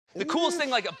The coolest thing,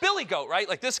 like a billy goat, right?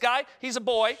 Like this guy, he's a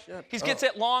boy. He gets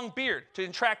that long beard to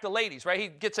attract the ladies, right? He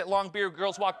gets that long beard,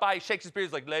 girls walk by, he shakes his beard,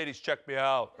 he's like, ladies, check me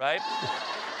out, right?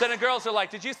 Then the girls are like,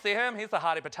 did you see him? He's the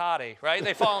hottie patati, right?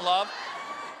 They fall in love,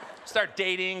 start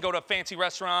dating, go to a fancy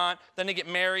restaurant, then they get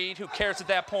married. Who cares at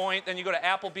that point? Then you go to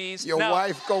Applebee's. Your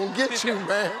wife gonna get you,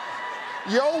 man.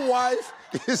 Your wife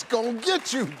is gonna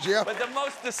get you, Jeff. But the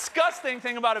most disgusting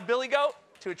thing about a billy goat,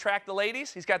 to attract the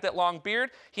ladies, he's got that long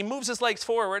beard, he moves his legs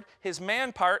forward, his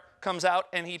man part comes out,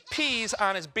 and he pees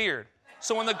on his beard.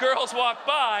 So when the girls walk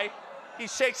by, he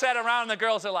shakes that around, and the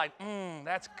girls are like,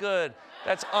 that's good.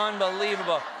 That's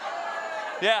unbelievable.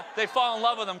 Yeah, they fall in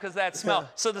love with him because of that smell.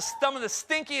 So some of the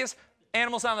stinkiest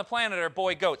animals on the planet are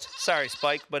boy goats. Sorry,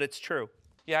 Spike, but it's true.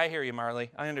 Yeah, I hear you,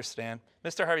 Marley. I understand.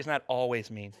 Mr. Harvey's not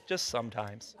always mean, just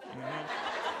sometimes.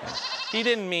 He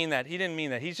didn't mean that. He didn't mean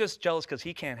that. He's just jealous because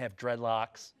he can't have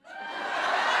dreadlocks.